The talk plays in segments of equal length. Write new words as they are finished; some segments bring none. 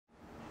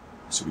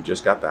So we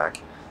just got back.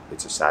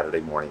 It's a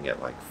Saturday morning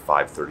at like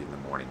 5:30 in the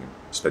morning and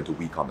spent a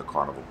week on the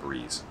Carnival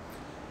Breeze.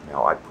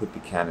 Now I put the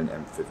Canon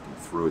M50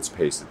 through its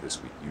paces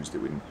this week, used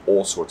it in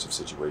all sorts of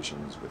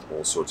situations with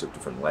all sorts of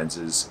different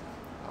lenses.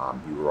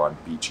 We were on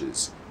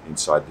beaches,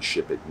 inside the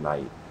ship at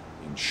night,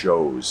 in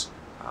shows,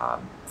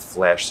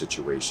 flash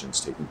situations,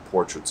 taking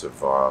portraits of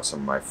some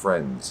of my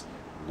friends,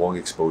 long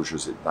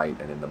exposures at night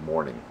and in the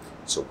morning.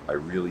 So I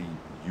really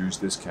use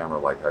this camera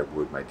like I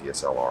would my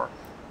DSLR.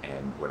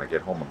 And when I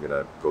get home, I'm going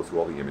to go through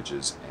all the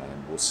images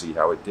and we'll see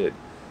how it did.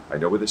 I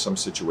know there's some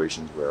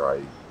situations where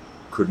I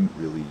couldn't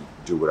really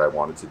do what I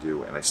wanted to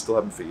do, and I still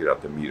haven't figured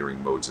out the metering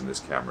modes in this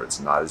camera.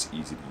 It's not as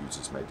easy to use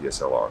as my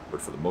DSLR,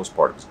 but for the most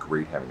part, it was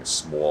great having a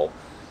small,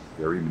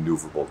 very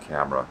maneuverable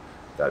camera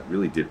that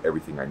really did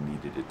everything I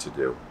needed it to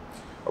do.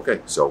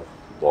 Okay, so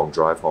long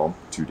drive home,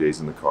 2 days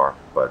in the car,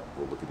 but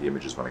we'll look at the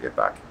images when I get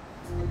back.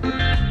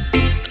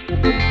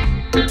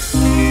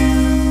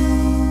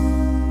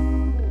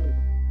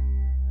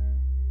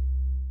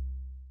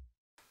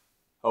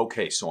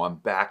 Okay, so I'm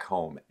back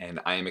home and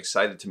I am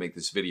excited to make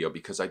this video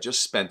because I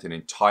just spent an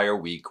entire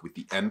week with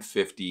the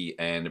M50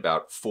 and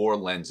about 4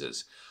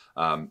 lenses.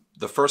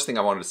 The first thing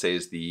I wanted to say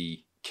is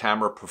the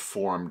camera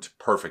performed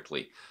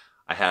perfectly.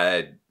 I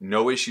had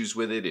no issues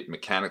with it. It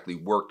mechanically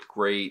worked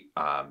great.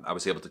 I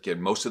was able to get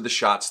most of the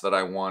shots that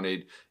I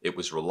wanted. It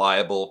was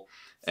reliable,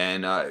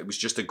 and it was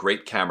just a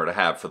great camera to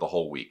have for the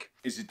whole week.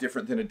 Is it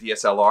different than a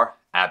DSLR?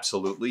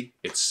 Absolutely.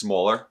 It's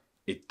smaller.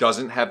 It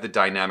doesn't have the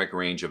dynamic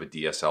range of a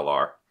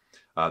DSLR.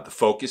 The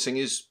focusing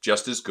is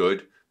just as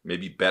good,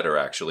 maybe better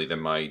actually, than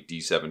my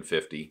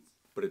D750,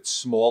 but it's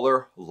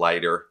smaller,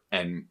 lighter,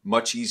 and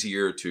much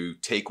easier to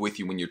take with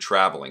you when you're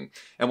traveling.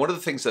 And one of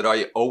the things that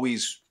I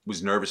always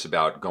was nervous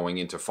about going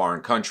into foreign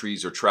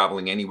countries or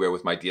traveling anywhere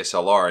with my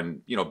DSLR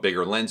and, you know,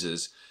 bigger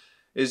lenses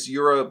is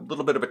you're a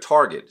little bit of a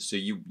target. So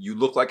you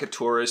look like a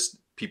tourist.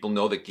 People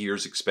know that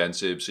gear's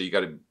expensive, so you got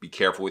to be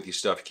careful with your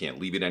stuff. You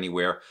can't leave it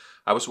anywhere.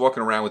 I was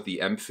walking around with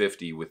the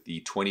M50 with the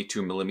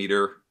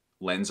 22mm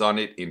lens on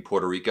it in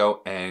Puerto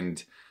Rico,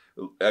 and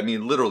I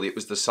mean literally it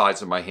was the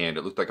size of my hand.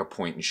 It looked like a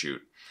point and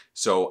shoot,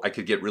 so I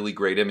could get really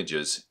great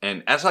images.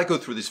 And as I go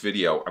through this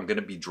video, I'm going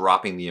to be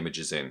dropping the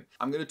images in.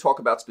 I'm going to talk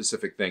about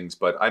specific things,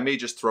 but I may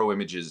just throw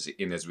images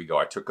in as we go.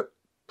 I took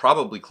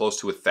probably close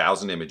to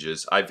 1,000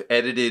 images. I've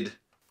edited a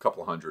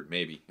couple hundred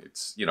maybe.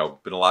 It's, you know,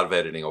 been a lot of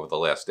editing over the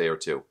last day or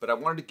two, but I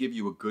wanted to give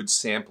you a good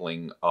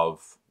sampling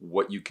of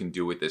what you can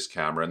do with this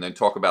camera and then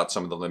talk about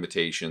some of the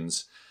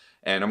limitations.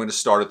 And I'm going to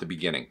start at the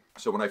beginning.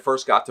 So when I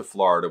first got to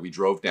Florida, we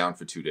drove down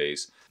for 2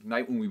 days. The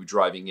night when we were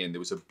driving in, there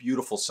was a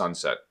beautiful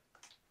sunset.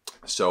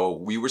 So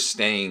we were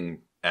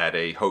staying at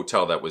a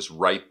hotel that was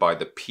right by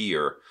the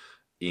pier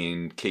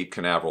in Cape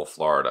Canaveral,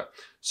 Florida.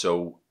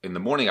 So in the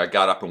morning, I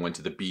got up and went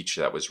to the beach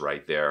that was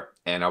right there,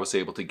 and I was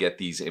able to get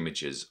these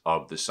images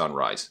of the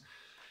sunrise.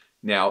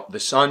 Now, the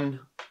sun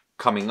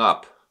coming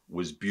up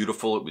was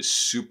beautiful. It was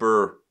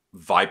super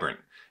vibrant.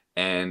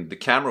 And the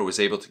camera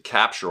was able to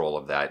capture all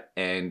of that.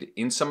 And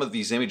in some of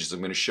these images, I'm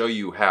going to show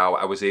you how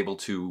I was able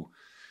to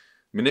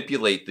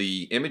manipulate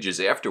the images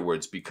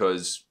afterwards,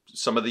 because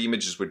some of the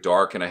images were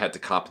dark and I had to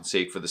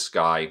compensate for the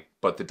sky,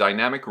 but the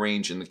dynamic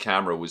range in the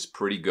camera was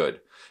pretty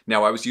good.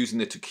 Now, I was using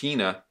the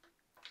Tokina,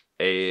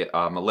 a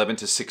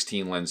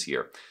 11-16 lens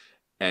here.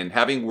 And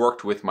having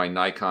worked with my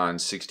Nikon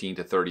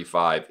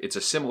 16-35, it's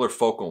a similar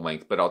focal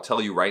length, but I'll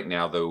tell you right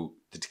now, though,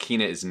 the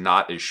Tokina is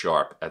not as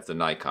sharp as the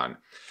Nikon.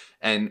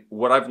 And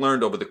what I've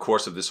learned over the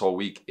course of this whole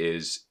week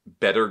is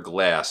better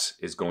glass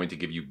is going to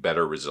give you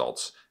better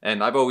results.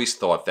 And I've always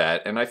thought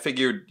that, and I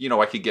figured, you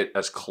know, I could get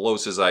as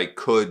close as I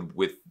could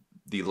with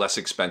the less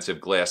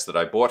expensive glass that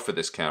I bought for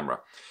this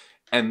camera.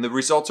 And the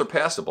results are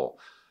passable,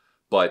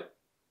 but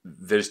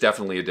there's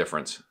definitely a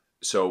difference.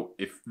 So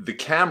if the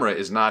camera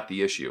is not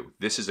the issue,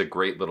 this is a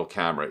great little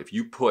camera. If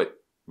you put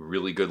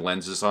really good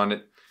lenses on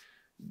it,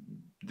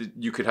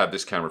 you could have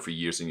this camera for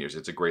years and years.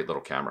 It's a great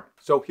little camera.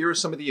 So here are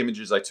some of the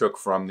images I took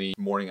from the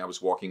morning. I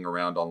was walking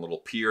around on a little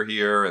pier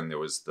here, and there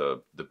was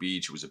the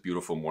beach. It was a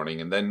beautiful morning,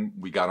 and then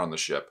we got on the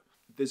ship.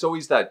 There's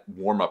always that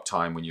warm-up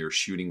time when you're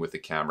shooting with the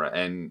camera,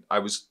 and I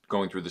was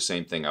going through the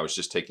same thing. I was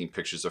just taking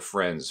pictures of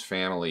friends,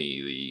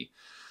 family,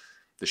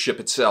 the ship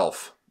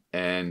itself,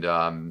 and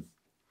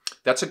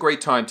that's a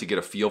great time to get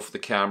a feel for the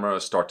camera,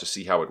 start to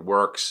see how it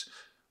works,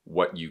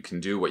 what you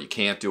can do, what you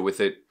can't do with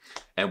it.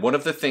 And one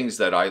of the things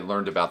that I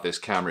learned about this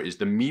camera is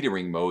the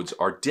metering modes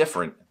are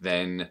different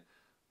than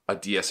a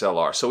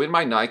DSLR. So in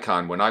my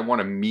Nikon, when I want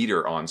to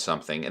meter on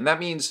something, and that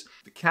means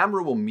the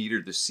camera will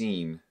meter the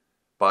scene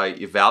by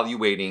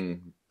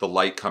evaluating the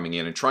light coming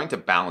in and trying to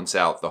balance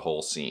out the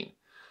whole scene.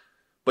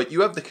 But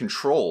you have the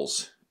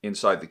controls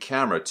inside the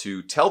camera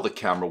to tell the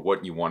camera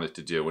what you want it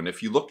to do. And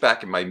if you look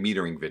back at my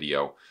metering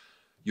video,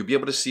 you'll be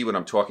able to see what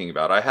I'm talking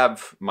about. I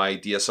have my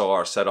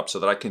DSLR set up so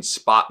that I can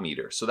spot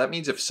meter. So that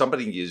means if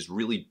somebody is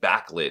really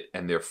backlit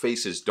and their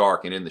face is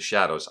dark and in the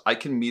shadows, I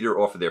can meter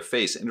off of their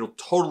face and it'll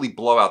totally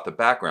blow out the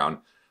background,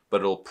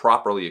 but it'll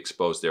properly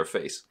expose their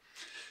face.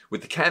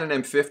 With the Canon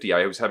M50,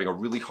 I was having a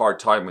really hard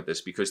time with this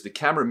because the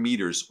camera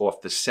meters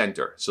off the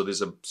center. So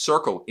there's a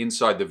circle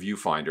inside the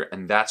viewfinder,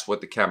 and that's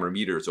what the camera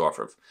meters off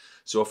of.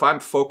 So if I'm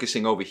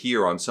focusing over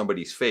here on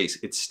somebody's face,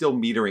 it's still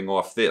metering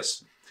off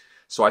this.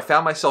 So I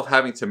found myself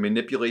having to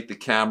manipulate the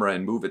camera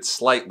and move it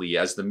slightly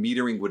as the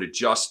metering would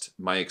adjust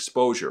my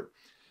exposure.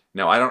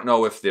 Now, I don't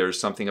know if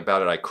there's something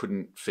about it I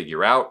couldn't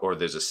figure out, or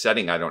there's a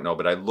setting I don't know,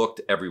 but I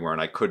looked everywhere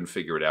and I couldn't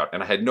figure it out.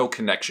 And I had no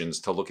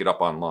connections to look it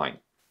up online.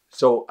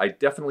 So I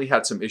definitely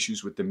had some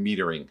issues with the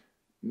metering.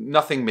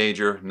 Nothing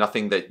major,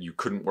 nothing that you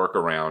couldn't work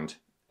around.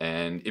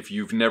 And if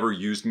you've never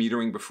used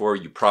metering before,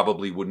 you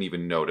probably wouldn't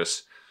even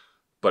notice.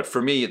 But for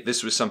me,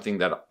 this was something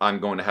that I'm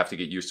going to have to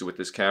get used to with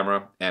this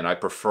camera, and I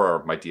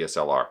prefer my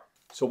DSLR.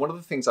 So one of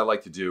the things I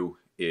like to do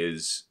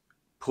is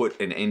put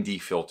an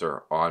ND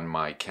filter on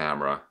my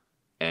camera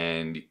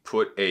and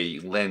put a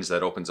lens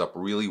that opens up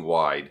really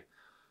wide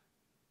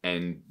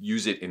and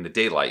use it in the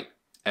daylight.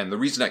 And the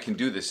reason I can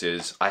do this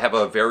is I have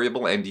a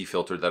variable ND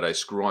filter that I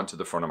screw onto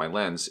the front of my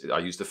lens. I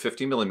use the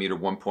 50mm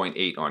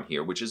 1.8 on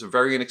here, which is a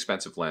very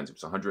inexpensive lens. It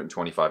was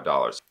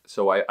 $125.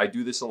 So I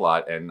do this a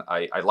lot, and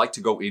I like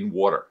to go in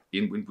water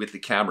with the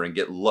camera and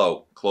get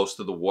low, close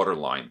to the water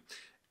line,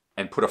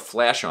 and put a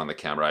flash on the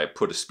camera. I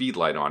put a speed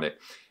light on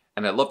it,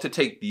 and I love to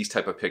take these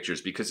type of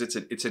pictures because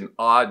it's an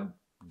odd,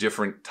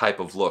 different type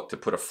of look to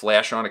put a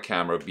flash on a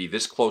camera, be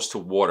this close to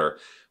water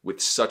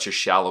with such a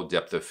shallow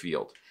depth of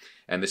field.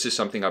 And this is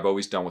something I've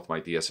always done with my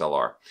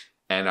DSLR.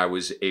 And I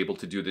was able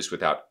to do this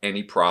without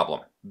any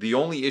problem. The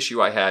only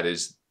issue I had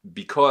is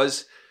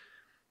because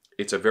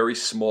it's a very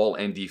small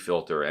ND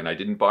filter and I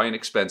didn't buy an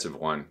expensive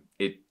one,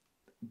 I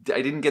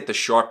didn't get the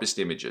sharpest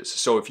images.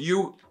 So if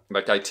you,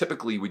 like I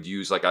typically would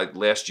use,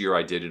 last year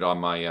I did it on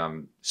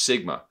my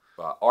Sigma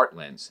art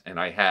lens, and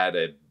I had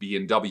a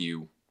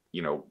B&W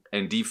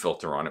ND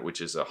filter on it,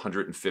 which is a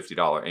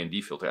 $150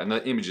 ND filter, and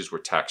the images were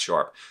tack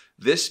sharp.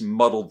 This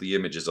muddled the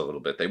images a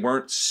little bit. They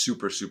weren't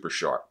super, super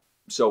sharp.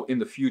 So in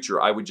the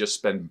future, I would just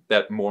spend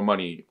more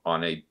money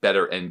on a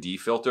better ND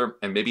filter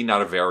and maybe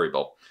not a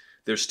variable.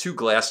 There's two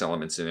glass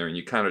elements in there, and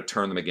you kind of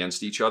turn them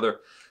against each other.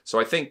 So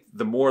I think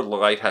the more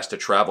light has to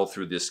travel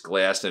through this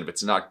glass, and if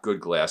it's not good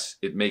glass,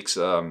 it makes,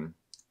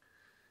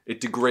 it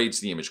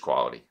degrades the image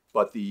quality.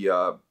 But the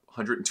 $125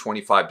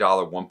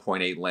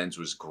 1.8 lens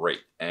was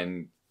great.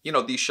 And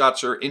these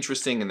shots are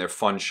interesting and they're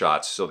fun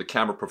shots, so the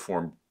camera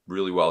performed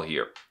really well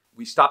here.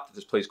 We stopped at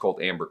this place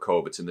called Amber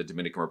Cove. It's in the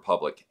Dominican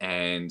Republic,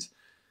 and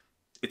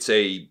it's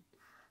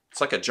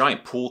like a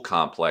giant pool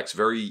complex.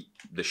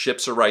 The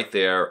ships are right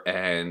there,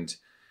 and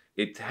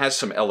it has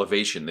some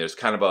elevation. There's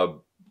kind of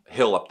a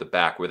hill up the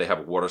back where they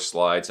have water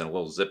slides and a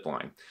little zip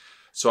line.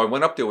 So I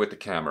went up there with the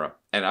camera,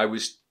 and I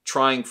was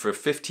trying for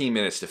 15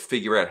 minutes to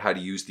figure out how to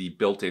use the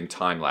built-in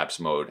time-lapse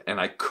mode, and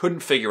I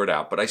couldn't figure it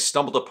out, but I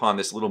stumbled upon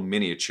this little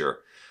miniature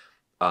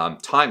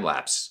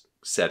time-lapse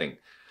setting.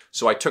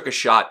 So I took a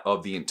shot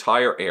of the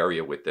entire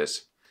area with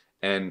this,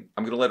 and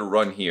I'm going to let it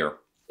run here.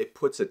 It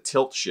puts a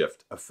tilt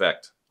shift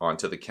effect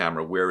onto the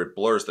camera where it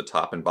blurs the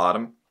top and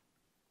bottom.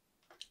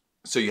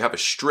 So you have a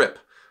strip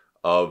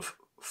of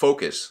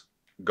focus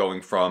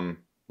going from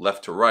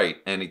left to right,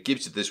 and it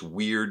gives you this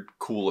weird,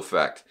 cool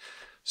effect.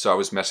 So I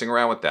was messing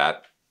around with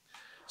that.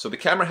 So the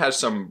camera has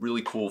some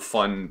really cool,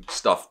 fun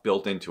stuff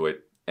built into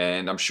it.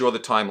 And I'm sure the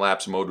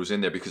time-lapse mode was in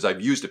there because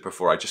I've used it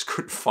before. I just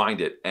couldn't find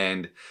it.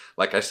 And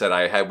like I said,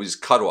 I was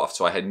cut off,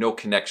 so I had no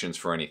connections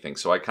for anything.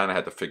 So I kind of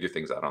had to figure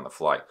things out on the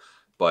fly.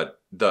 But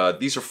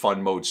these are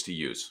fun modes to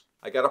use.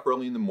 I got up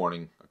early in the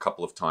morning a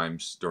couple of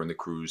times during the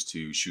cruise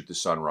to shoot the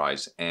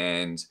sunrise.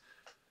 And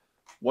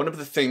one of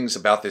the things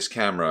about this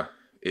camera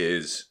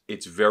is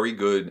it's very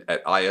good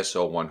at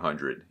ISO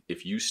 100.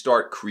 If you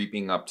start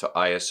creeping up to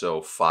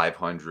ISO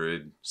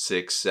 500,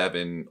 6,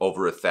 7,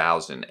 over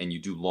 1,000, and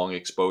you do long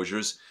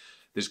exposures,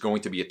 there's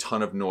going to be a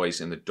ton of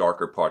noise in the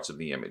darker parts of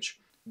the image.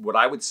 What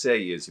I would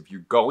say is if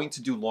you're going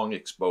to do long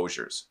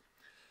exposures,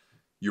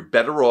 you're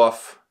better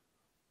off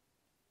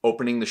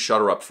opening the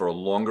shutter up for a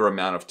longer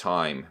amount of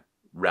time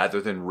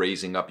rather than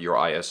raising up your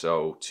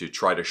ISO to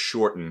try to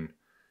shorten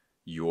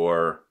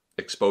your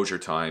exposure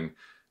time,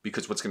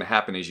 because what's going to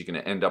happen is you're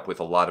going to end up with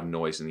a lot of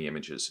noise in the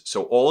images.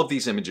 So all of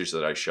these images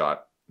that I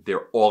shot,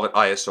 they're all at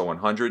ISO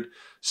 100.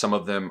 Some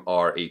of them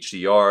are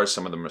HDR,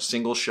 some of them are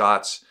single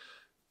shots,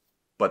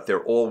 but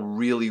they're all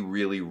really,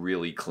 really,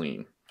 really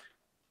clean.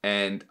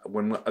 And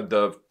when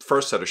the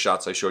first set of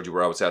shots I showed you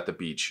where I was at the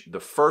beach, the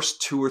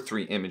first 2 or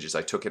 3 images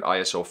I took at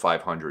ISO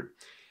 500.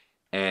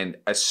 And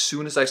as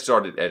soon as I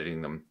started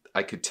editing them,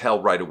 I could tell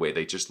right away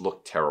they just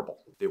looked terrible.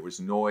 There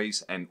was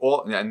noise and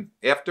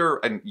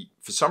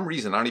for some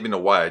reason, I don't even know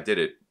why I did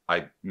it,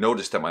 I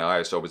noticed that my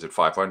ISO was at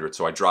 500,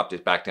 so I dropped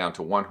it back down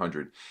to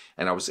 100,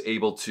 and I was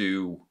able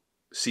to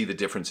see the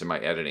difference in my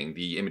editing.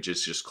 The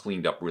images just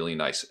cleaned up really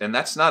nice. And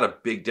that's not a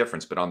big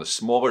difference, but on the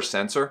smaller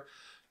sensor,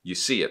 you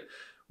see it.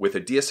 With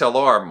a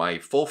DSLR, my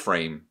full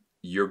frame,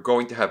 you're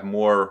going to have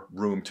more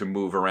room to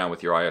move around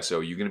with your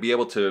ISO. You're going to be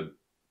able to,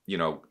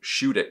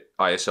 shoot at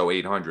ISO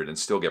 800 and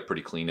still get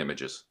pretty clean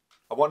images.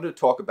 I wanted to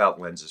talk about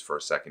lenses for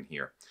a second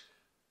here.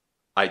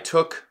 I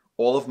took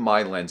all of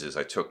my lenses.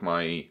 I took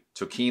my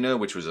Tokina,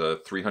 which was a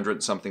 $300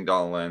 and something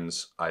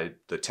lens. The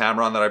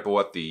Tamron that I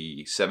bought,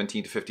 the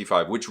 17 to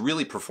 55, which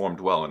really performed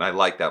well, and I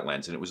like that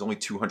lens, and it was only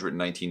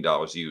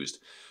 $219 used.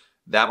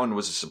 That one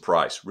was a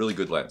surprise, really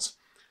good lens.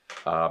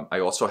 I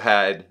also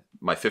had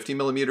my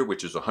 50mm,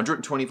 which is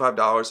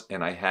 $125,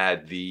 and I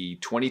had the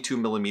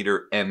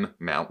 22mm M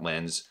mount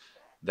lens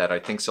that I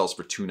think sells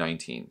for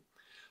 $219.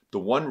 The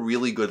one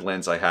really good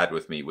lens I had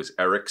with me was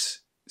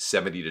Eric's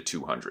 70 to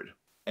 200.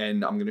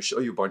 And I'm going to show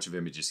you a bunch of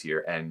images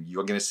here, and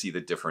you're going to see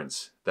the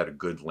difference that a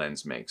good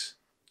lens makes.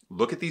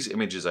 Look at these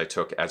images I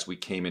took as we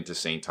came into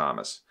St.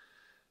 Thomas,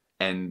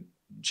 and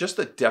just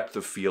the depth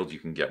of field you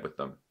can get with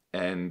them.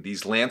 And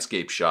these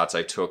landscape shots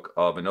I took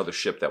of another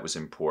ship that was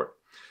in port.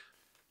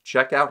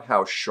 Check out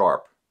how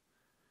sharp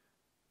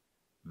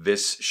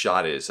this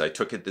shot is. I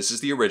took it, this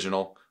is the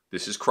original,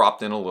 this is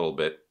cropped in a little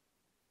bit,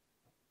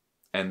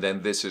 and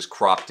then this is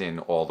cropped in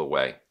all the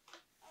way.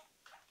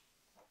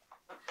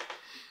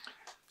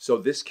 So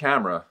this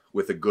camera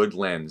with a good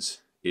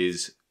lens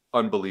is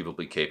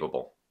unbelievably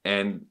capable.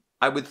 And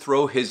I would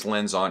throw his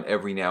lens on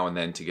every now and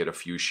then to get a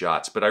few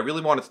shots, but I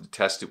really wanted to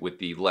test it with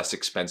the less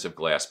expensive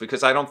glass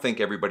because I don't think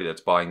everybody that's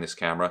buying this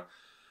camera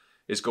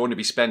is going to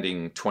be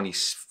spending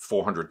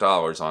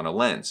 $2,400 on a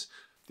lens.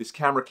 This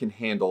camera can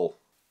handle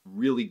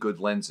really good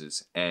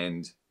lenses,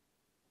 and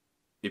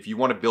if you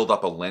want to build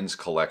up a lens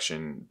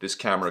collection, this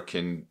camera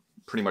can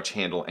pretty much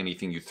handle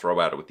anything you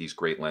throw at it with these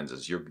great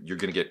lenses. You're going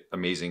to get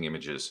amazing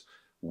images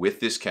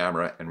with this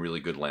camera and really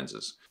good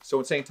lenses. So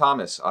in St.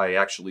 Thomas, I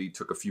actually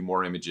took a few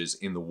more images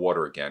in the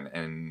water again,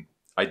 and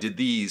I did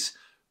these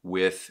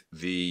with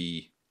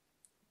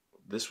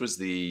this was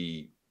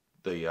the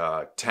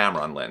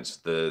Tamron lens,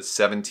 the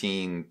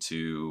 17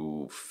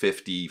 to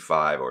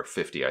 55 or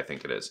 50, I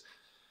think it is.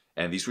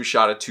 And these were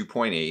shot at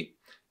 2.8,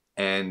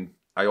 and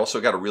I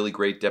also got a really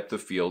great depth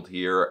of field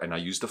here, and I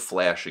used a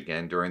flash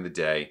again during the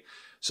day.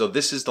 So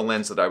this is the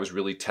lens that I was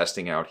really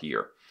testing out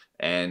here.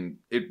 And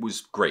it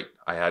was great.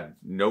 I had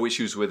no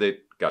issues with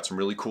it, got some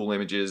really cool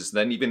images.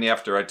 Then even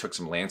after I took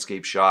some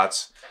landscape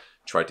shots,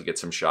 tried to get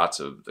some shots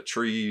of the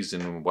trees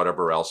and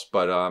whatever else,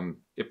 but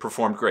it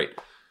performed great.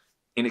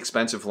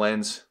 Inexpensive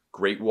lens,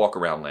 great walk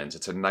around lens.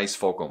 It's a nice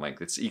focal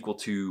length. It's equal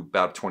to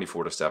about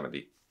 24 to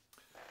 70.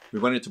 We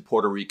went into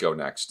Puerto Rico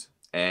next,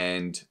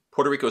 and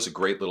Puerto Rico is a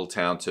great little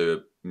town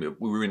we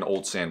were in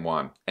Old San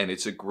Juan, and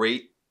it's a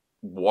great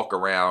walk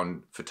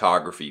around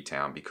photography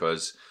town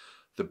because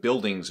the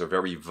buildings are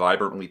very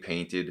vibrantly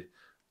painted,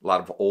 a lot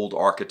of old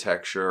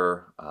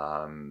architecture,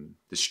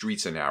 the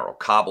streets are narrow,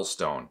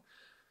 cobblestone.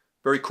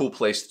 Very cool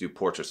place to do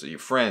portraits of your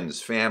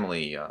friends,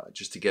 family,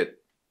 just to get,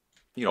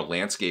 you know,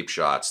 landscape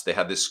shots. They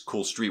have this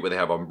cool street where they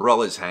have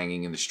umbrellas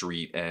hanging in the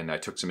street, and I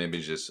took some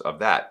images of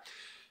that.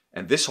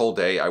 And this whole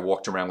day I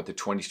walked around with the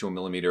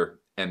 22mm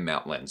M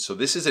mount lens. So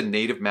this is a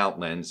native mount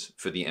lens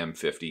for the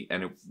M50,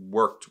 and it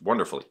worked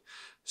wonderfully.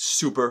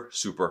 Super,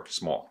 super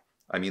small.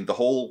 I mean,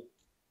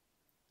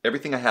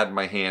 everything I had in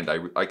my hand,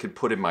 I could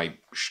put in my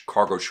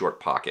cargo short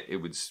pocket. It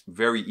was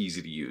very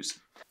easy to use.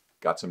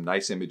 Got some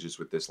nice images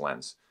with this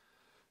lens.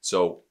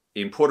 So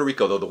in Puerto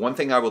Rico, though, the one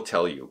thing I will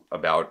tell you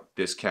about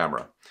this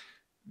camera,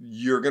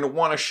 you're going to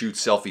want to shoot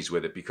selfies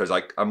with it because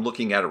I'm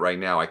looking at it right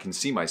now. I can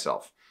see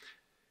myself.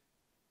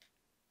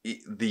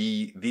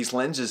 These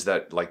lenses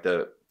that, like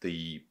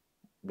the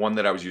one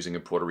that I was using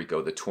in Puerto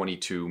Rico, the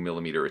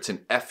 22mm, it's an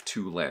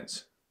f2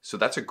 lens. So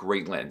that's a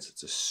great lens.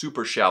 It's a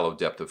super shallow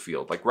depth of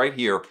field. Like right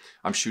here,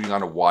 I'm shooting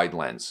on a wide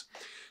lens.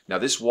 Now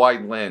this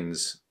wide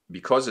lens,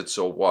 because it's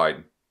so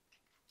wide,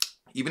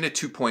 even at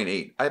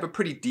 2.8, I have a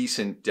pretty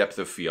decent depth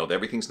of field.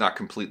 Everything's not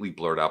completely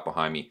blurred out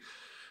behind me.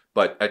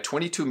 But at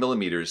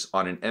 22mm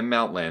on an M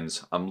mount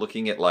lens, I'm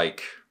looking at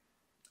like,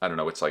 I don't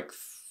know, it's like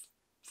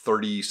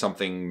 30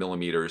 something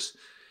millimeters.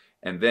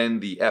 And then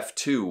the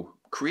f2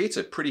 creates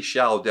a pretty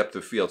shallow depth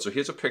of field. So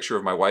here's a picture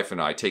of my wife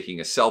and I taking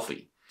a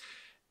selfie.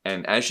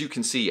 And as you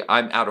can see,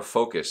 I'm out of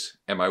focus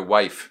and my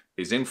wife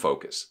is in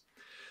focus.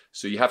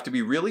 So you have to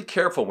be really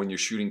careful when you're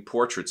shooting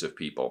portraits of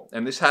people.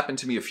 And this happened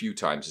to me a few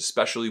times,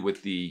 especially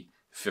with the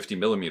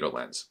 50mm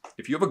lens.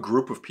 If you have a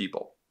group of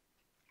people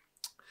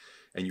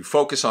and you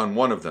focus on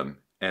one of them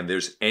and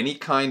there's any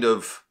kind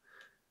of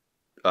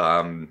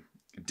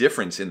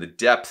difference in the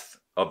depth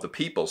of the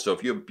people. So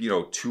if you have, you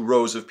know, 2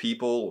 rows of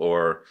people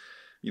or,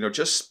 you know,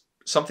 just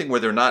something where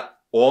they're not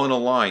all in a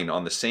line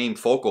on the same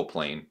focal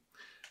plane,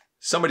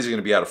 somebody's going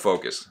to be out of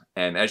focus.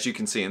 And as you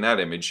can see in that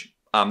image,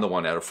 I'm the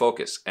one out of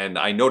focus. And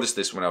I noticed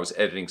this when I was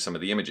editing some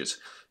of the images.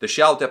 The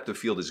shallow depth of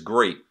field is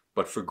great,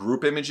 but for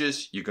group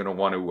images, you're going to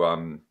want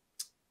to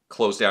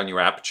close down your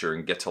aperture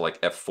and get to like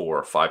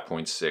f4,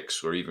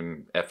 5.6, or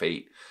even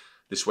f8.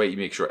 This way you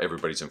make sure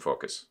everybody's in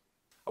focus.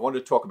 I wanted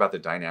to talk about the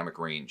dynamic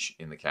range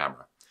in the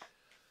camera.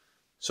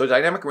 So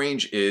dynamic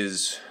range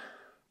is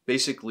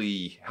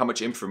basically how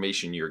much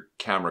information your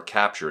camera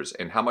captures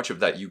and how much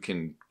of that you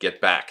can get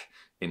back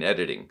in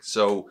editing.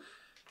 So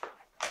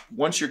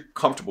once you're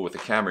comfortable with the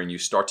camera and you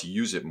start to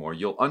use it more,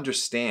 you'll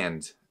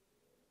understand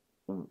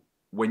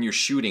when you're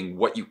shooting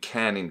what you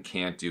can and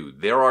can't do.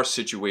 There are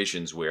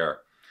situations where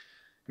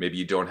maybe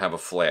you don't have a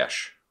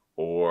flash,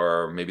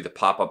 or maybe the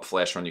pop-up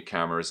flash on your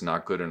camera is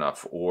not good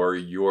enough, or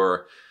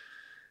you're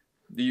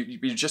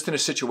just in a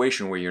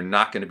situation where you're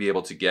not going to be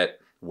able to get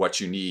what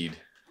you need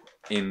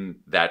in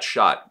that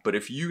shot. But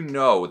if you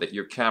know that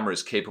your camera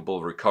is capable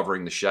of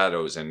recovering the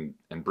shadows and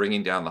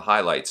bringing down the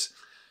highlights,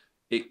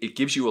 it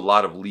gives you a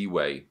lot of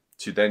leeway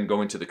to then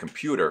go into the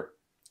computer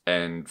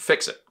and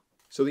fix it.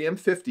 So the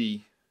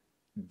M50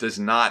 does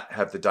not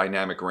have the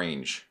dynamic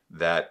range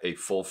that a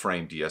full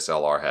frame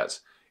DSLR has.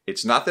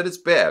 It's not that it's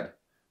bad,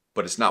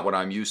 but it's not what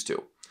I'm used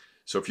to.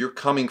 So if you're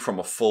coming from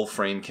a full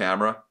frame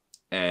camera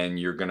and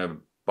you're gonna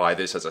buy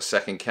this as a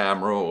second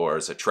camera or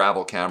as a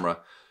travel camera,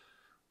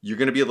 you're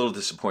gonna be a little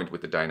disappointed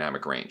with the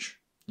dynamic range.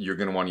 You're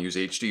gonna wanna use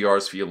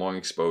HDRs for your long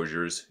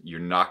exposures. You're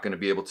not gonna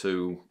be able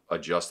to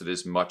adjust it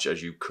as much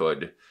as you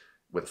could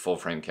with a full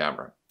frame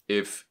camera.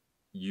 If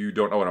you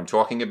don't know what I'm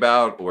talking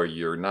about, or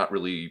you're not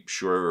really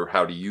sure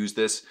how to use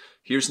this,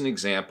 here's an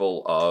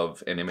example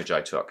of an image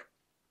I took.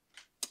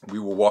 We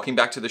were walking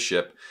back to the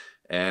ship,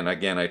 and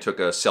again, I took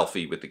a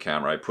selfie with the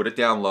camera. I put it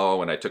down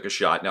low and I took a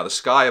shot. Now the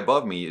sky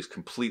above me is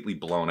completely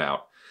blown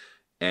out,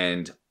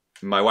 and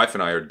my wife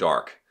and I are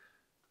dark.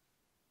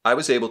 I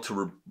was able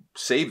to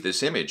save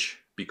this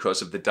image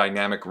because of the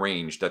dynamic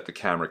range that the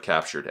camera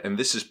captured, and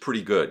this is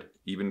pretty good,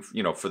 even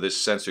for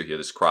this sensor here,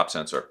 this crop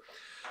sensor.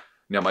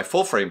 Now my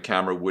full frame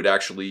camera would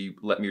actually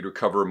let me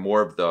recover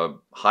more of the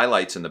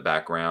highlights in the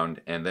background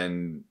and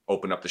then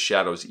open up the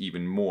shadows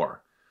even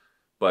more.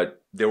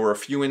 But there were a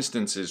few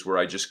instances where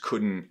I just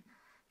couldn't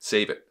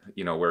save it,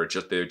 where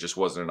there just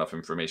wasn't enough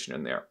information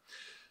in there.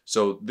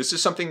 So this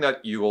is something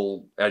that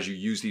as you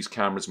use these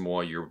cameras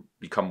more, you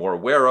become more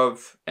aware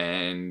of,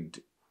 and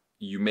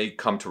you may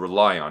come to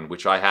rely on,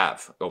 which I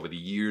have over the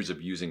years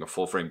of using a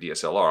full frame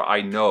DSLR.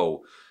 I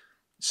know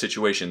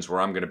situations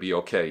where I'm going to be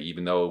okay,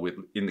 even though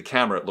in the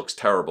camera it looks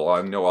terrible.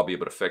 I know I'll be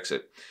able to fix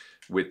it.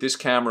 With this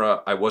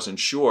camera, I wasn't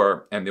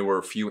sure, and there were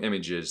a few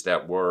images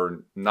that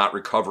were not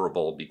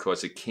recoverable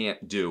because it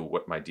can't do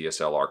what my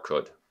DSLR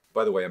could.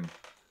 By the way, I'm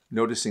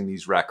noticing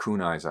these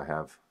raccoon eyes I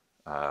have.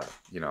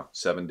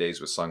 7 days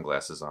with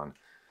sunglasses on.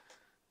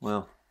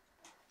 Well,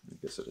 I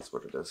guess it is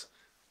what it is.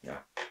 Yeah,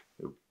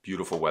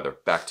 beautiful weather.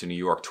 Back to New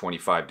York,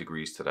 25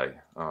 degrees today.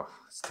 Oh,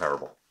 it's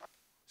terrible.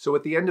 So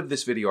at the end of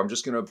this video, I'm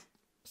just going to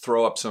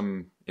throw up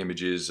some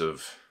images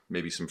of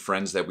maybe some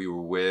friends that we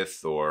were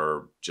with,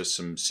 or just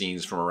some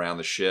scenes from around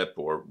the ship,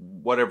 or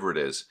whatever it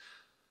is.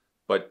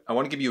 But I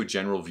want to give you a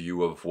general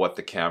view of what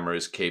the camera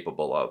is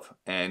capable of.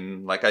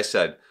 And like I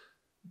said,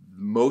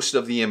 most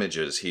of the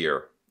images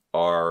here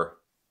are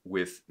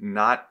with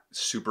not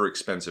super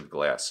expensive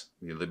glass.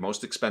 The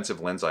most expensive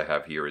lens I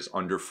have here is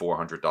under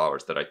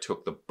 $400 that I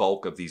took the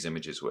bulk of these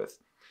images with.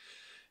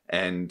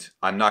 And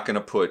I'm not going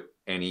to put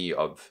any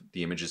of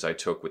the images I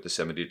took with the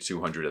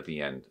 70-200 at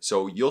the end.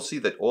 So you'll see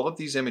that all of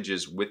these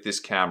images with this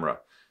camera,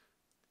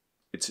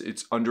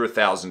 it's under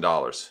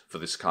 $1,000 for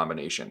this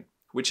combination,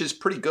 which is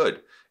pretty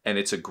good. And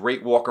it's a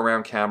great walk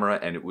around camera,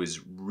 and it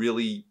was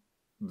really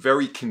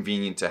very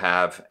convenient to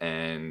have,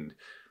 and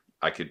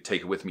I could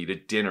take it with me to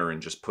dinner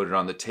and just put it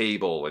on the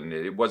table, and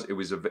it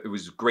was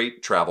a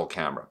great travel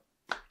camera.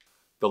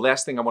 The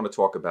last thing I want to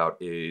talk about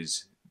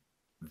is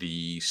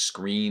the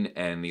screen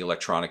and the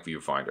electronic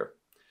viewfinder.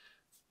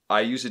 I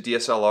use a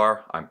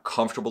DSLR. I'm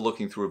comfortable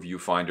looking through a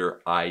viewfinder.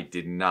 I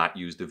did not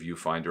use the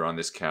viewfinder on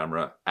this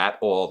camera at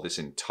all this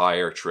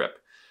entire trip.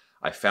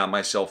 I found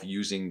myself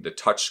using the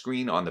touch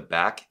screen on the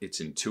back.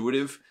 It's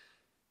intuitive.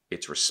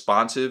 It's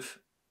responsive.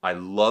 I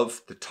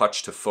love the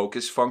touch to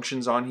focus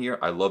functions on here.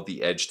 I love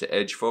the edge to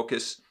edge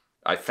focus.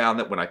 I found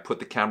that when I put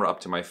the camera up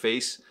to my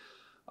face,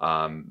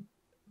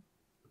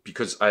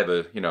 because I have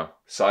a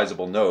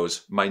sizable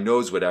nose, my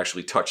nose would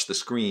actually touch the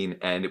screen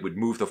and it would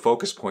move the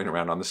focus point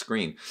around on the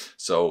screen.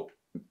 So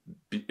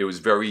it was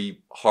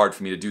very hard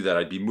for me to do that.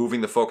 I'd be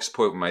moving the focus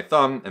point with my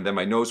thumb, and then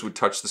my nose would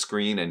touch the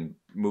screen and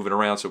move it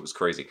around, so it was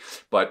crazy.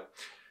 But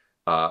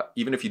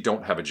even if you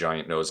don't have a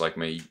giant nose like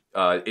me,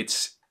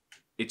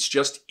 it's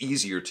just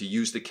easier to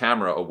use the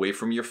camera away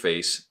from your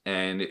face,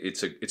 and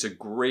it's a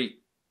great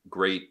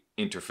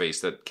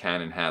interface that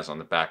Canon has on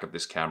the back of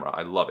this camera.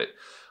 I love it.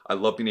 I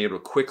love being able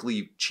to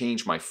quickly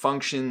change my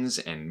functions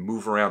and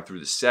move around through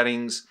the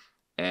settings.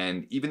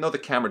 And even though the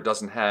camera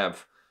doesn't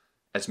have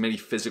as many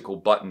physical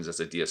buttons as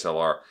a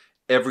DSLR,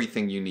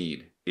 everything you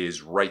need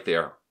is right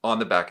there on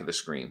the back of the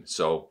screen.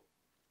 So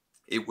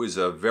it was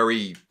a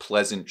very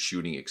pleasant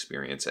shooting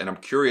experience. And I'm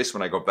curious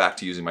when I go back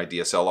to using my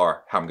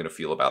DSLR, how I'm going to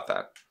feel about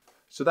that.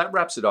 So that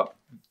wraps it up.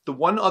 The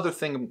one other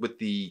thing with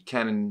the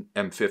Canon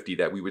M50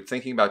 that we were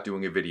thinking about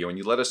doing a video, and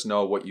you let us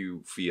know what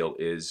you feel,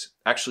 is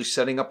actually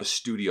setting up a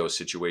studio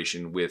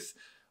situation with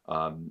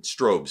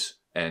strobes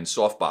and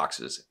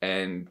softboxes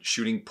and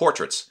shooting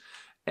portraits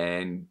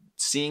and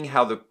seeing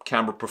how the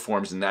camera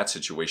performs in that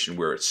situation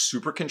where it's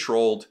super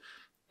controlled,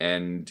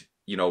 and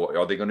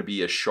are they going to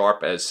be as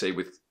sharp as, say,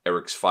 with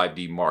Eric's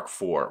 5D Mark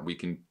IV. We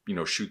can,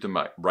 shoot them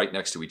right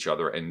next to each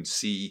other and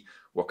see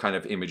what kind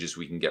of images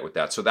we can get with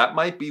that. So that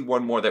might be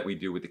one more that we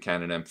do with the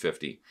Canon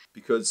M50,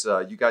 because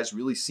you guys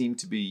really seem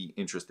to be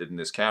interested in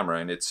this camera,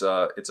 and it's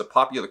a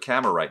popular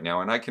camera right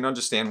now, and I can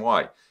understand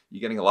why.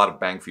 You're getting a lot of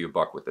bang for your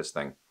buck with this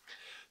thing.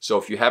 So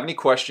if you have any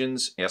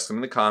questions, ask them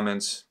in the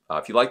comments.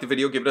 If you like the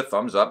video, give it a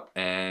thumbs up.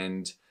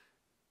 And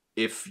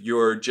if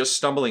you're just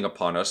stumbling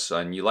upon us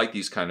and you like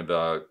these kind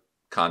of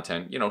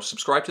content,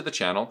 subscribe to the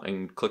channel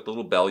and click the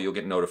little bell. You'll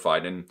get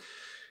notified. And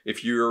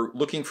if you're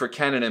looking for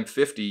Canon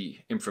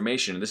M50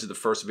 information, and this is the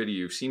first video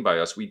you've seen by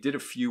us, we did a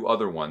few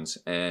other ones,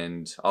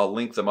 and I'll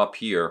link them up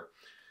here.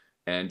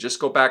 And just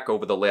go back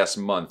over the last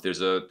month.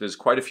 There's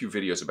quite a few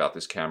videos about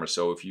this camera.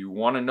 So if you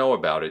want to know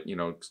about it,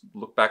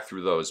 look back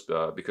through those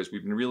because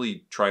we've been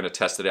really trying to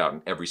test it out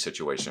in every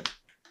situation.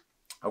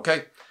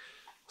 Okay,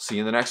 see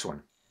you in the next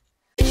one.